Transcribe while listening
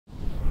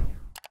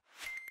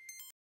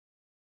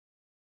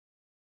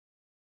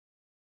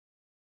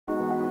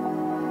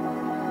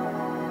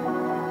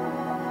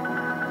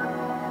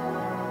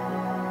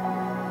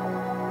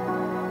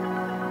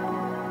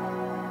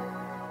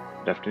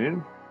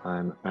afternoon.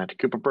 I'm Matt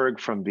Cooperberg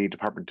from the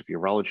Department of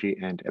Urology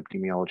and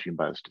Epidemiology and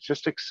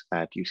Biostatistics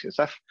at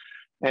UCSF,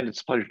 and it's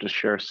a pleasure to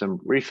share some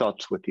brief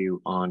thoughts with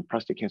you on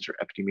prostate cancer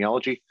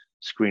epidemiology,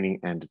 screening,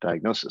 and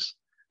diagnosis,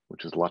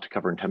 which is a lot to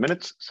cover in 10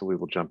 minutes, so we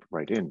will jump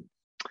right in.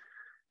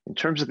 In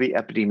terms of the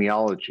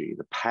epidemiology,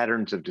 the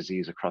patterns of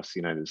disease across the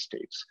United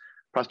States,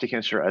 prostate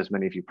cancer, as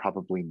many of you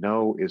probably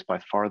know, is by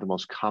far the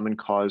most common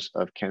cause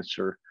of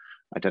cancer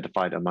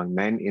identified among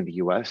men in the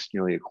US,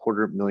 nearly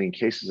 250,000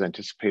 cases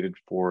anticipated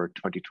for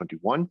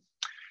 2021.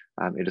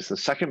 It is the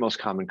second most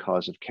common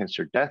cause of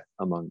cancer death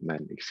among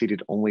men,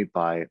 exceeded only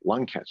by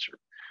lung cancer.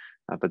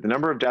 But the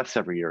number of deaths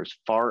every year is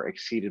far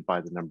exceeded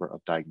by the number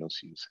of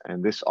diagnoses.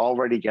 And this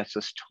already gets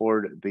us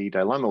toward the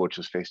dilemma which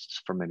has faced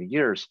us for many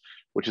years,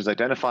 which is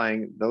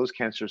identifying those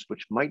cancers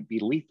which might be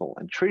lethal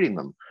and treating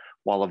them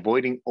while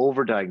avoiding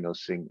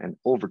overdiagnosing and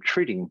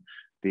overtreating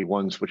the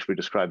ones which we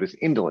describe as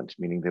indolent,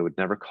 meaning they would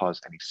never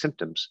cause any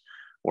symptoms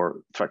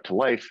or threat to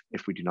life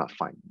if we do not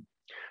find them.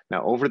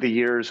 Now, over the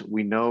years,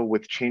 we know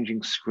with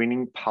changing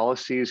screening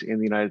policies in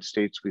the United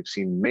States, we've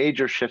seen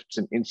major shifts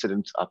in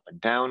incidence up and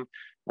down.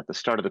 At the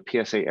start of the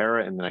PSA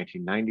era in the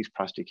 1990s,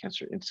 prostate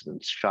cancer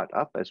incidence shot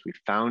up as we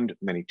found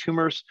many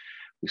tumors.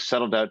 We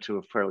settled out to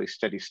a fairly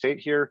steady state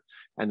here.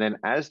 And then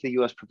as the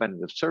US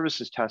Preventative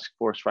Services Task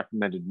Force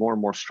recommended more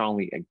and more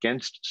strongly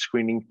against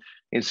screening,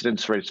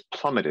 incidence rates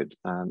plummeted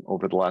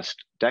over the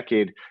last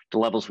decade to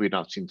levels we had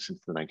not seen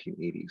since the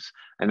 1980s,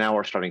 and now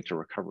are starting to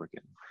recover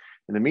again.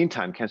 In the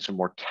meantime, cancer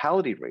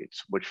mortality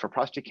rates, which for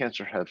prostate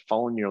cancer have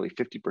fallen nearly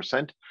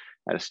 50%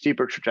 at a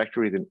steeper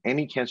trajectory than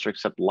any cancer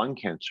except lung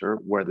cancer,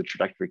 where the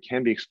trajectory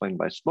can be explained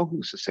by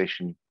smoking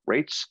cessation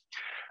rates.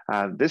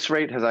 This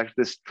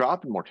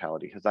drop in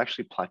mortality has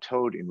actually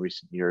plateaued in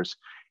recent years,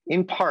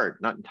 in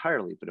part, not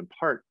entirely, but in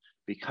part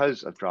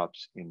because of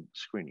drops in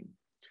screening.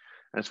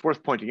 And it's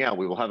worth pointing out,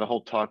 we will have a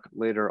whole talk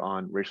later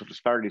on racial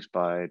disparities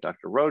by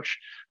Dr. Roach,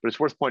 but it's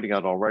worth pointing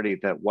out already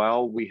that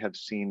while we have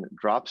seen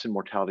drops in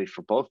mortality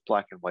for both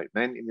Black and white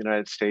men in the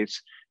United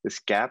States, this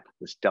gap,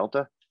 this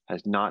delta,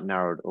 has not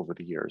narrowed over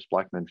the years.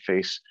 Black men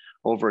face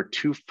over a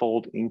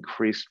twofold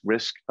increased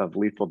risk of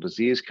lethal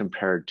disease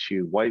compared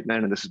to white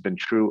men, and this has been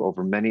true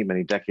over many,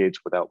 many decades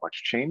without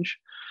much change.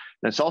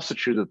 And it's also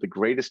true that the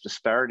greatest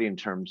disparity in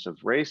terms of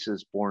race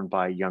is borne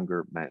by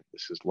younger men.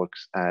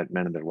 Looks at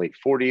men in their late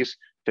 40s,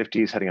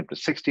 50s, heading up to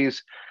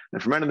 60s.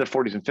 And for men in their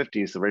 40s and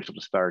 50s, the racial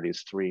disparity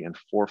is 3- and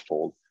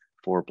 4-fold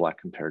for Black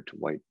compared to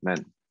white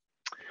men.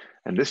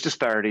 And this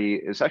disparity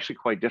is actually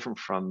quite different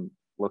from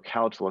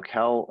locale to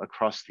locale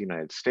across the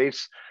United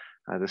States.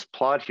 This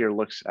plot here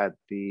looks at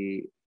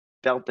the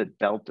delta,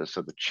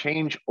 so the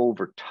change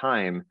over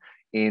time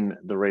in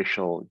the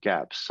racial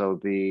gaps. So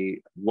the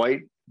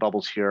white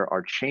bubbles here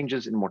are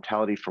changes in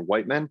mortality for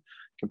white men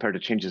compared to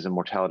changes in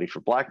mortality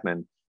for Black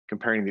men,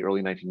 comparing the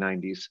early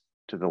 1990s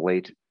to the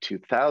late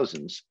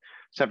 2000s.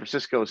 San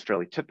Francisco is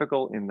fairly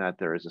typical in that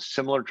there is a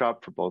similar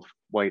drop for both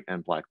white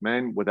and Black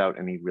men without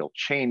any real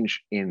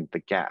change in the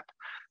gap,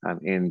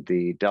 in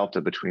the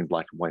delta between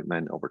Black and white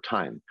men over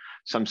time.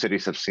 Some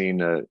cities have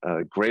seen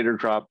a greater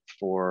drop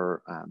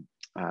for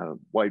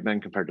white men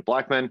compared to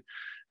Black men,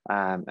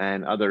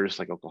 and others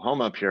like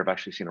Oklahoma up here have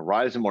actually seen a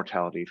rise in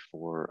mortality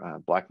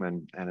for Black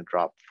men and a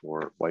drop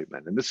for white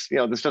men. And this,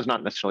 this does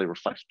not necessarily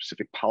reflect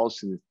specific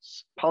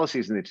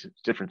policies in the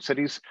different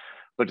cities,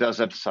 but it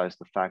does emphasize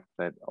the fact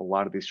that a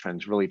lot of these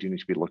trends really do need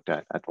to be looked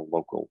at the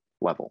local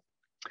level.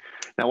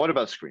 Now, what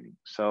about screening?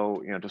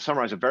 So, to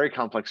summarize a very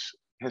complex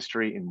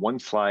history in one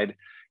slide,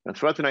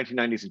 throughout the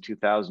 1990s and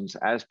 2000s,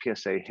 as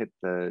PSA hit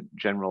the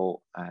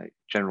general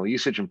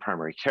usage in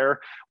primary care,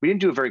 we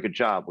didn't do a very good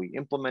job. We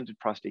implemented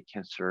prostate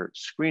cancer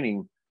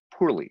screening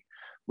poorly.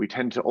 We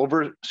tend to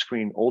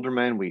over-screen older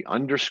men. We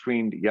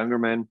under-screened younger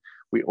men.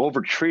 We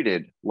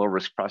over-treated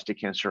low-risk prostate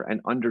cancer and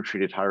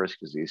under-treated high-risk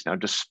disease. Now,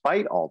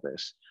 despite all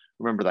this,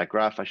 remember that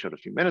graph I showed a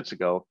few minutes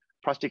ago,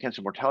 prostate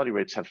cancer mortality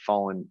rates have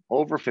fallen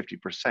over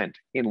 50%,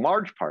 in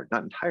large part,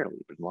 not entirely,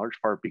 but in large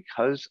part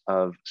because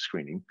of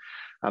screening.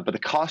 But the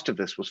cost of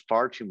this was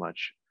far too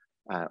much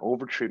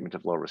overtreatment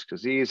of low-risk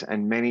disease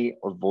and many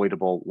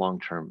avoidable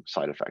long-term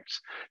side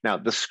effects. Now,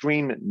 the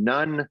screen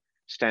none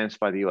stance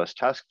by the US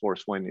task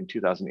force when in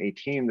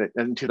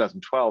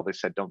 2012, they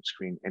said don't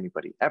screen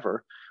anybody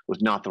ever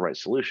was not the right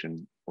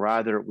solution.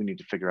 Rather, we need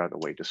to figure out a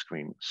way to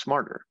screen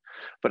smarter.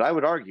 But I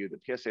would argue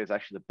that PSA is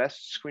actually the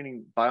best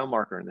screening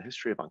biomarker in the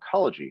history of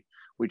oncology.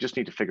 We just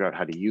need to figure out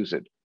how to use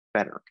it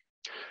better.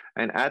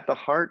 And at the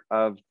heart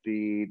of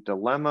the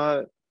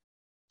dilemma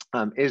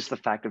is the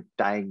fact of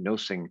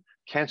diagnosing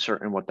cancer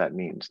and what that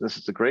means. This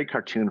is a great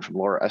cartoon from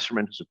Laura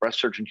Esserman, who's a breast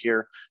surgeon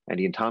here, and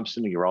Ian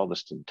Thompson, a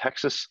urologist in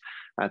Texas,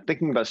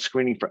 thinking about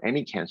screening for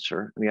any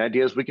cancer. And the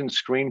idea is we can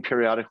screen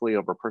periodically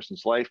over a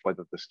person's life,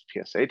 whether this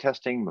is PSA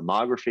testing,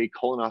 mammography,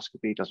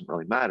 colonoscopy, doesn't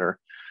really matter.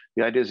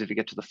 The idea is if you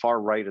get to the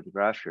far right of the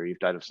graph here, you've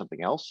died of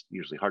something else,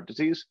 usually heart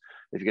disease.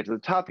 If you get to the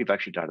top, you've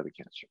actually died of the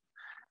cancer.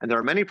 And there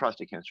are many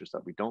prostate cancers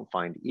that we don't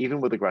find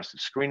even with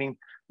aggressive screening.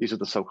 These are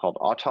the so-called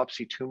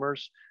autopsy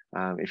tumors.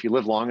 If you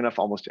live long enough,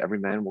 almost every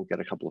man will get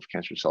a couple of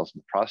cancer cells in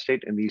the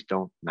prostate, and these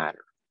don't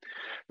matter.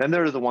 Then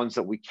there are the ones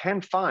that we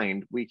can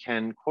find, we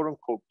can quote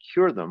unquote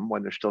cure them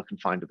when they're still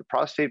confined to the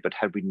prostate, but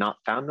had we not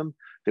found them,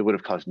 they would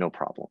have caused no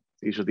problem.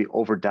 These are the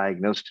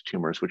overdiagnosed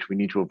tumors, which we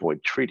need to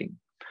avoid treating.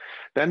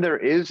 Then there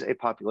is a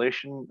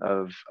population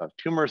of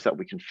tumors that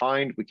we can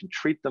find. We can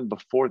treat them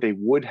before they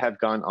would have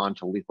gone on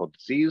to lethal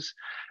disease.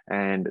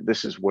 And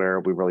this is where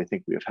we really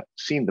think we have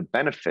seen the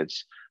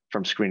benefits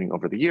from screening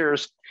over the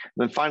years. And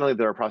then finally,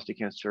 there are prostate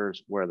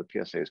cancers where the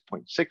PSA is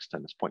 0.6,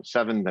 then it's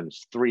 0.7, then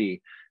it's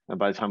 3. And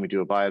by the time we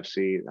do a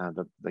biopsy,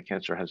 the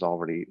cancer has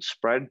already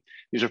spread.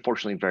 These are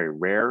fortunately very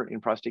rare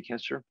in prostate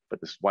cancer, but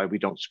this is why we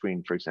don't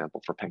screen, for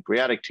example, for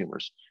pancreatic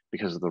tumors,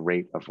 because of the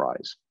rate of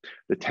rise.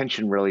 The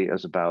tension really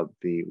is about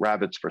the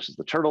rabbits versus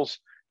the turtles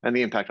and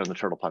the impact on the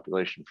turtle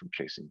population from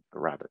chasing the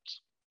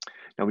rabbits.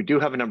 Now, we do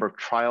have a number of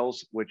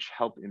trials which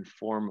help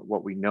inform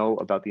what we know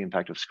about the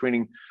impact of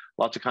screening.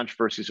 Lots of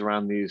controversies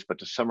around these, but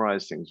to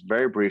summarize things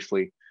very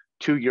briefly,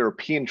 2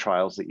 European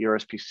trials, the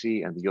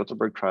ERSPC and the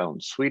Cooperberg trial in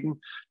Sweden,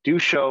 do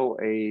show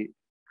a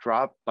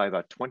drop by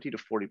about 20 to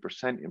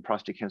 40% in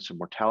prostate cancer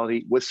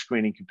mortality with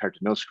screening compared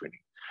to no screening.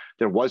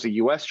 There was a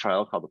US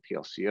trial called the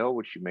PLCO,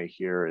 which you may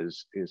hear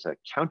is a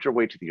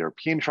counterweight to the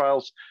European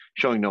trials,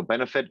 showing no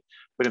benefit,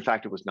 but in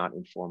fact, it was not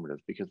informative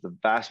because the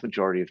vast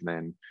majority of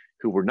men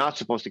who were not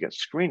supposed to get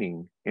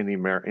screening in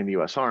the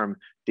US arm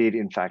did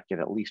in fact get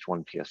at least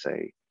one PSA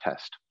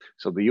test.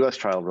 So the US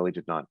trial really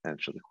did not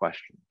answer the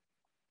question.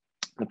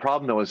 The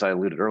problem, though, as I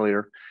alluded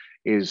earlier,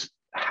 is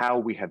how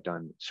we have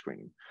done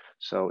screening.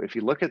 So if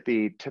you look at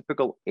the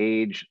typical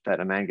age that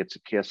a man gets a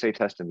PSA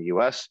test in the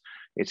US,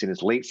 it's in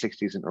his late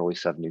 60s and early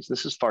 70s.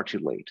 This is far too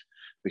late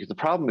because the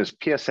problem is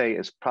PSA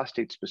is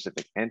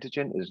prostate-specific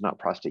antigen. It is not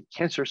prostate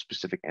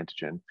cancer-specific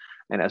antigen.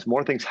 And as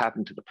more things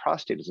happen to the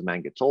prostate as a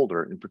man gets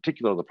older, in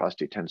particular, the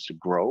prostate tends to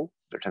grow.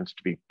 There tends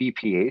to be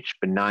BPH,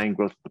 benign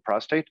growth of the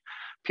prostate.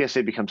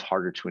 PSA becomes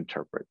harder to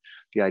interpret.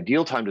 The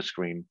ideal time to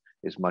screen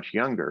is much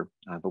younger,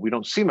 but we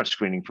don't see much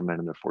screening for men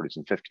in their 40s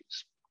and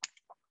 50s.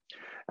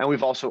 And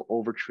we've also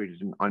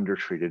overtreated and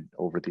undertreated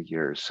over the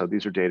years. So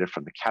these are data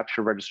from the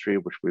Capture Registry,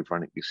 which we've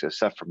run at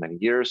UCSF for many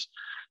years,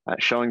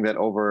 showing that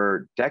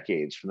over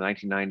decades, from the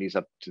 1990s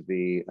up to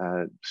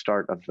the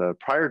start of the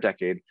prior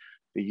decade,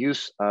 the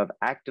use of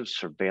active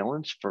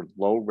surveillance for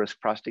low-risk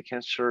prostate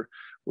cancer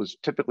was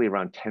typically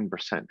around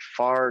 10%,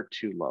 far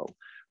too low.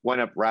 Went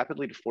up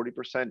rapidly to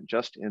 40%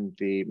 just in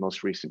the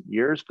most recent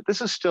years, but this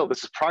is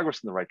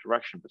progress in the right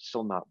direction, but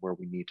still not where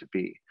we need to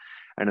be.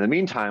 And in the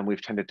meantime,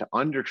 we've tended to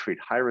undertreat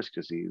high-risk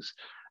disease.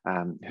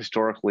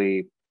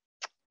 Historically,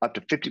 up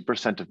to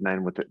 50% of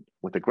men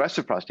with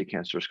aggressive prostate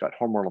cancers got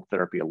hormonal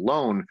therapy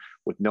alone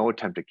with no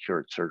attempt at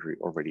cure, surgery,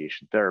 or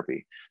radiation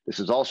therapy. This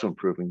is also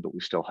improving, but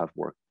we still have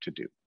work to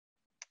do.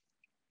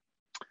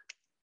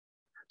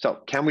 So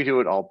can we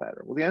do it all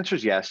better? Well, the answer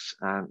is yes.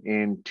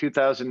 In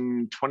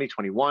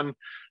 2021,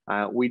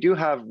 we do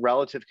have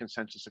relative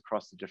consensus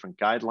across the different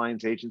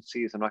guidelines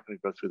agencies. I'm not going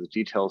to go through the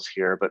details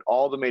here, but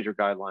all the major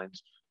guidelines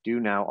do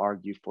now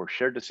argue for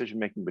shared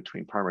decision-making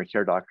between primary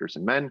care doctors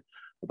and men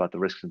about the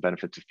risks and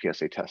benefits of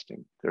PSA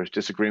testing. There's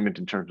disagreement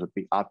in terms of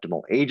the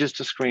optimal ages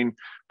to screen,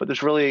 but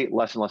there's really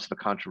less and less of a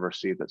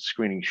controversy that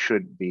screening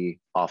should be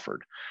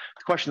offered.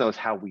 The question, though, is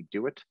how we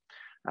do it.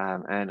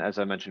 And as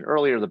I mentioned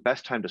earlier, the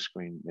best time to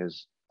screen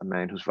is a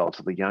man who's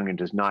relatively young and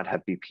does not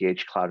have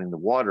BPH clouding the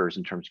waters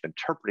in terms of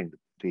interpreting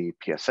the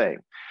PSA.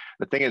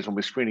 The thing is, when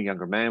we screen a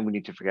younger man, we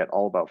need to forget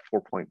all about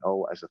 4.0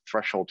 as a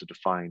threshold to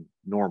define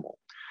normal.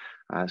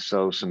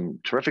 So some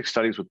terrific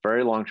studies with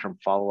very long-term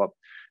follow-up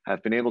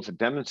have been able to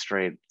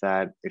demonstrate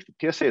that if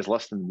the PSA is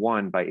less than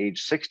 1 by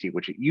age 60,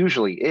 which it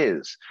usually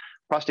is,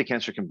 prostate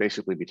cancer can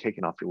basically be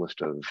taken off your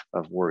list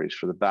of worries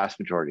for the vast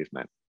majority of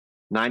men.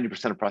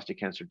 90% of prostate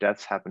cancer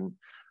deaths happen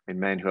in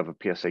men who have a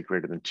PSA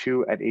greater than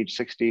 2 at age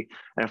 60.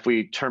 And if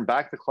we turn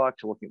back the clock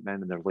to looking at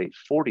men in their late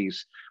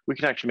 40s, we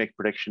can actually make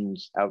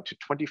predictions out to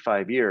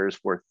 25 years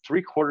where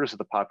 3/4 of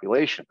the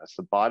population, that's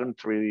the bottom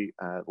 3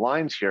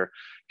 lines here,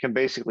 can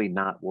basically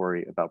not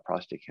worry about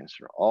prostate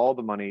cancer. All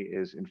the money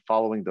is in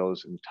following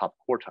those in the top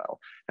quartile.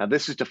 Now,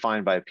 this is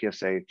defined by a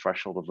PSA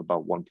threshold of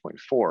about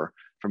 1.4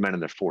 for men in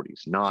their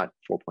 40s, not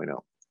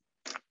 4.0.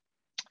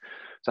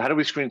 So how do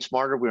we screen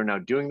smarter? We are now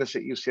doing this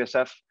at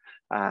UCSF.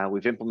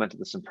 We've implemented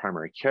this in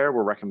primary care.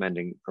 We're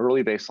recommending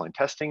early baseline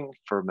testing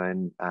for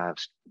men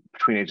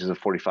between ages of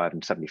 45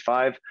 and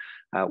 75,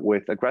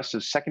 with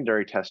aggressive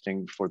secondary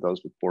testing for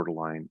those with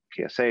borderline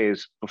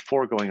PSAs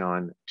before going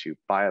on to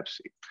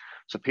biopsy.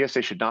 So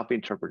PSA should not be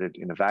interpreted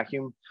in a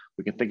vacuum.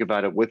 We can think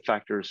about it with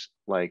factors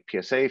like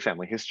PSA,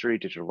 family history,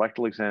 digital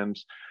rectal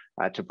exams,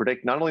 to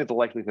predict not only the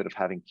likelihood of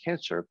having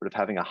cancer, but of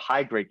having a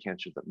high-grade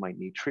cancer that might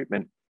need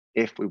treatment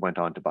if we went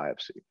on to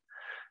biopsy.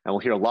 And we'll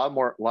hear a lot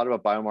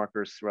about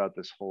biomarkers throughout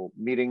this whole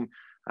meeting,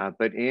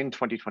 but in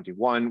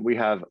 2021, we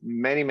have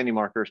many, many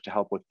markers to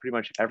help with pretty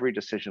much every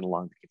decision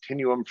along the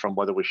continuum, from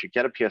whether we should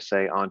get a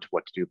PSA on to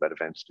what to do about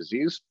advanced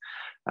disease.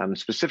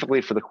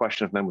 Specifically for the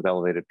question of men with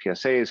elevated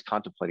PSAs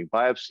contemplating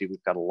biopsy,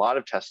 we've got a lot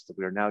of tests that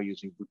we are now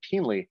using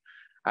routinely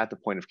at the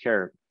point of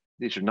care.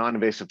 these are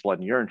non-invasive blood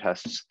and urine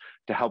tests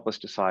to help us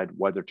decide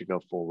whether to go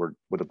forward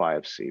with a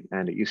biopsy.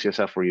 And at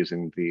UCSF, we're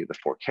using the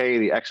 4K,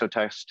 the EXO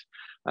test,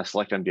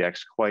 Select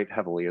MDX quite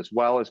heavily, as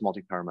well as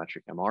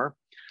multiparametric MR.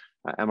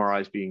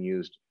 MRI is being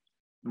used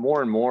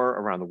more and more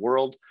around the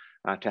world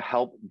to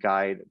help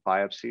guide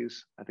biopsies.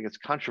 I think it's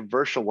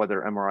controversial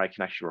whether MRI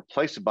can actually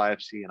replace a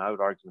biopsy, and I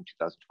would argue in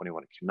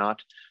 2021 it cannot,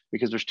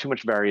 because there's too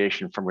much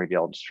variation from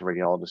radiologist to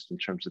radiologist in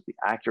terms of the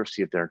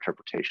accuracy of their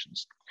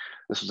interpretations.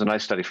 This was a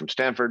nice study from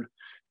Stanford,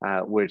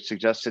 which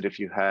suggested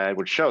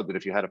which showed that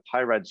if you had a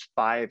PIRADS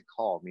 5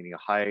 call, meaning a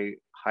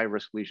high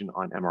risk lesion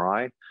on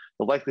MRI,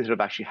 the likelihood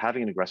of actually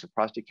having an aggressive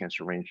prostate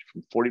cancer ranged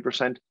from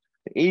 40%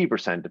 to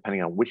 80%,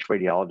 depending on which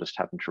radiologist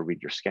happened to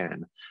read your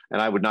scan.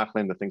 And I would not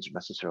claim that things are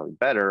necessarily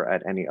better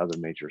at any other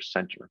major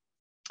center.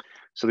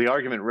 So the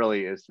argument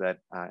really is that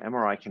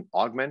MRI can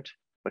augment,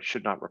 but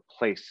should not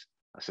replace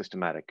a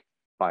systematic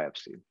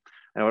biopsy.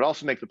 And I would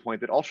also make the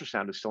point that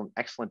ultrasound is still an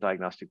excellent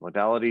diagnostic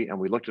modality. And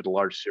we looked at a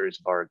large series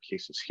of our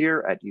cases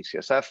here at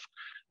UCSF.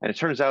 And it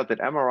turns out that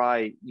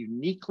MRI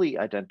uniquely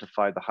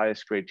identified the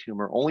highest grade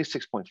tumor only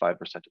 6.5% of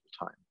the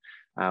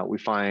time. We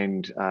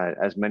find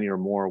as many or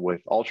more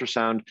with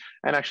ultrasound,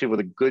 and actually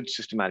with a good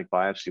systematic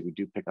biopsy, we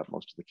do pick up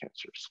most of the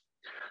cancers.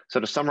 So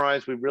to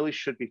summarize, we really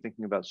should be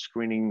thinking about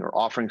screening or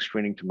offering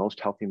screening to most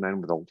healthy men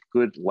with a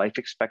good life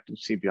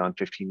expectancy beyond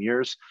 15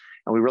 years.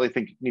 And we really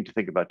need to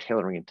think about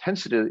tailoring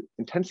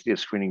intensity of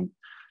screening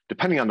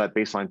depending on that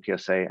baseline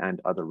PSA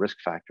and other risk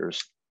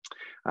factors.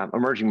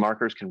 Emerging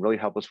markers can really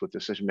help us with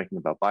decision-making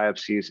about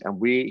biopsies, and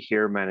we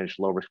here manage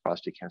low-risk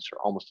prostate cancer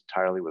almost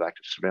entirely with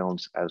active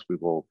surveillance, as we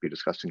will be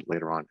discussing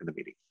later on in the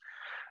meeting.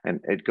 And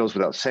it goes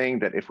without saying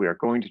that if we are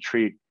going to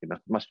treat, it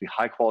must be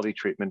high-quality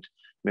treatment,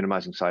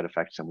 minimizing side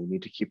effects, and we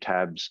need to keep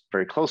tabs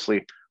very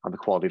closely on the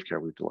quality of care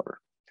we deliver.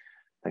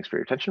 Thanks for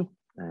your attention,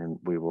 and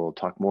we will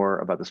talk more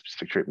about the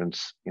specific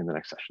treatments in the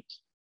next sessions.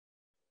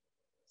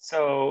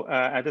 So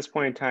at this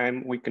point in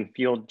time, we can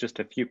field just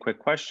a few quick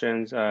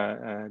questions.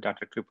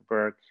 Dr.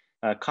 Cooperberg,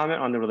 comment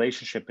on the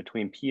relationship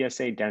between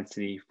PSA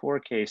density,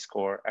 4K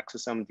score,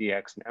 exosome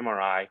DX, and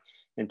MRI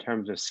in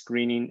terms of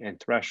screening and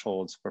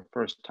thresholds for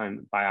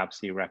first-time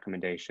biopsy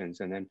recommendations.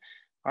 And then,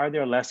 are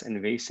there less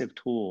invasive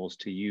tools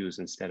to use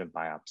instead of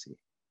biopsy?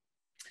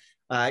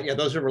 Yeah,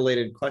 those are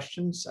related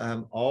questions.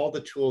 All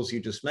the tools you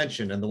just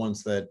mentioned and the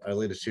ones that I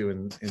alluded to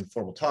in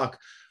formal talk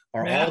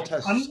are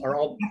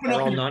all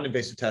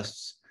non-invasive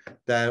tests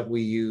that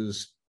we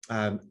use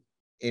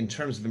in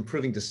terms of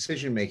improving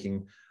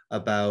decision-making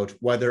about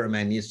whether a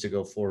man needs to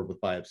go forward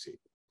with biopsy.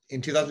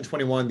 In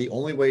 2021, the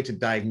only way to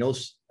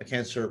diagnose a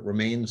cancer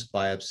remains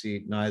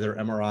biopsy. Neither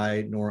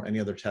MRI nor any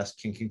other test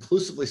can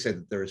conclusively say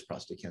that there is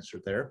prostate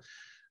cancer there.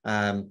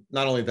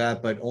 Not only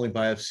that, but only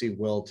biopsy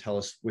will tell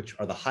us which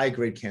are the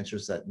high-grade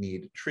cancers that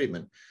need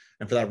treatment.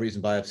 And for that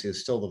reason, biopsy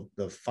is still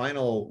the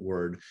final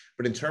word.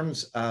 But in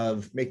terms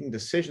of making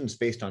decisions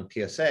based on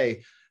PSA,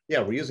 yeah,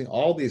 we're using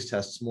all these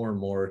tests more and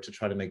more to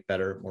try to make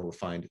better, more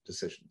refined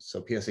decisions.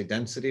 So PSA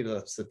density,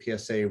 that's the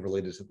PSA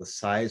related to the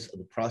size of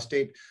the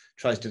prostate,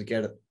 tries to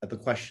get at the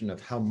question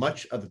of how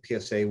much of the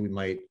PSA we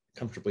might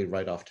comfortably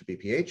write off to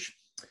BPH.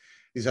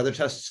 These other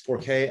tests,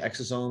 4K,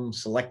 exosome,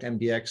 Select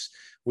MDX,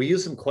 we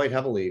use them quite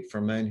heavily for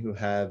men who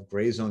have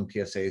gray zone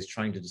PSAs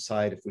trying to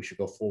decide if we should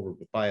go forward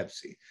with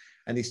biopsy.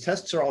 And these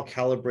tests are all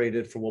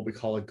calibrated for what we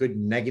call a good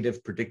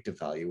negative predictive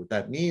value. What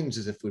that means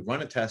is if we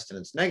run a test and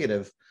it's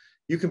negative,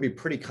 you can be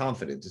pretty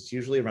confident. It's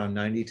usually around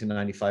 90 to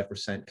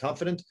 95%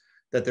 confident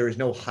that there is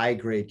no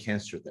high-grade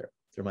cancer there.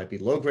 There might be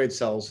low-grade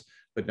cells,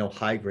 but no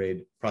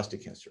high-grade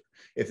prostate cancer.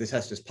 If the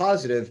test is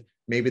positive,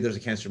 maybe there's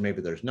a cancer,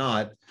 maybe there's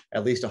not,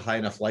 at least a high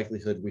enough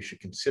likelihood we should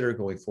consider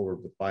going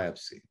forward with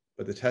biopsy.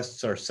 But the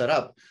tests are set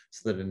up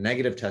so that a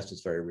negative test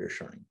is very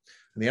reassuring.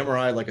 And the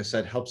MRI, like I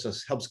said,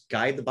 helps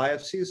guide the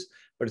biopsies,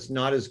 but it's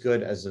not as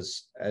good as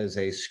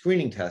a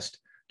screening test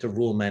to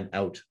rule men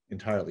out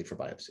entirely for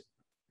biopsy.